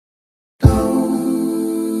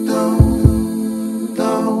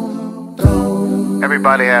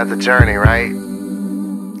Everybody has a journey, right?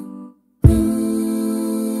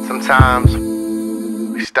 Sometimes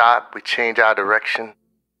we stop, we change our direction.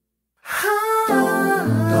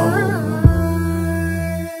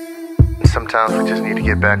 And sometimes we just need to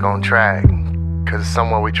get back on track, because it's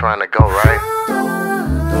somewhere we're trying to go, right?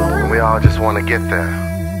 And we all just want to get there.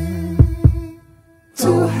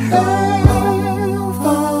 To heaven.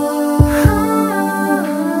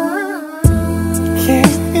 Can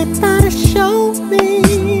anybody show me?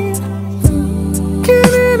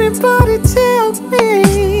 Can anybody tell me?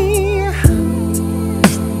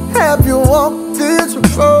 Have you walked this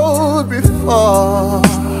road before?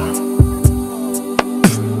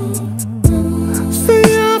 See,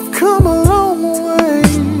 I've come a long way.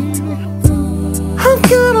 I've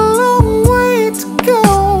got a long way to go.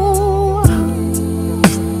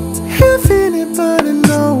 If anybody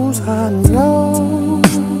knows, I know.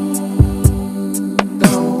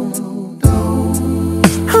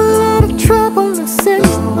 A lot of trouble is in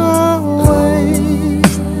my way.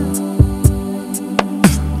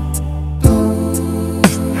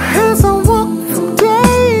 As I walk from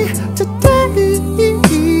day to day,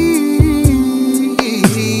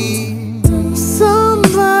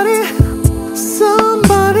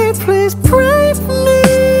 somebody please pray for me,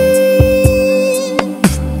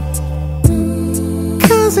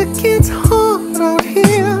 'cause it gets hard out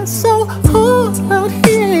here, so hard out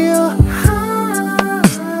here.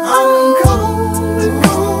 I'm going,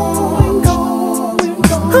 going, going, going.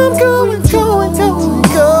 I'm going, going, going,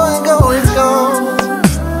 going, going, going.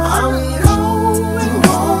 I'm going,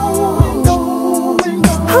 going, going, going.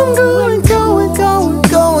 I'm going, going, going,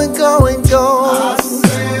 going, going, going. I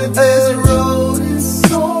said this road is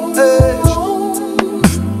so long.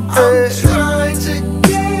 I'm trying to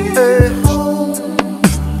get home.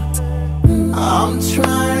 I'm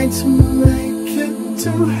trying to make it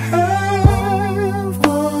to heaven.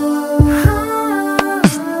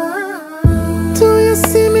 Do you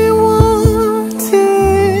see me wanting?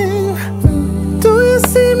 Do you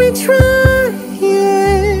see me trying?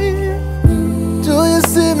 Do you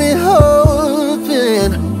see me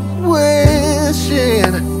hoping,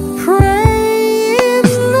 wishing, praying,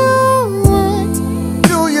 Lord?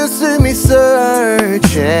 Do you see me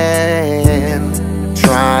searching,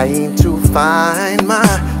 trying to find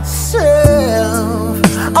myself?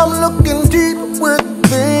 I'm looking deep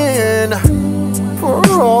within for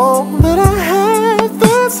all that I have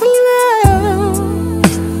that's left.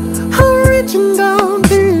 I'm reaching down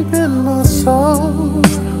deep in my soul.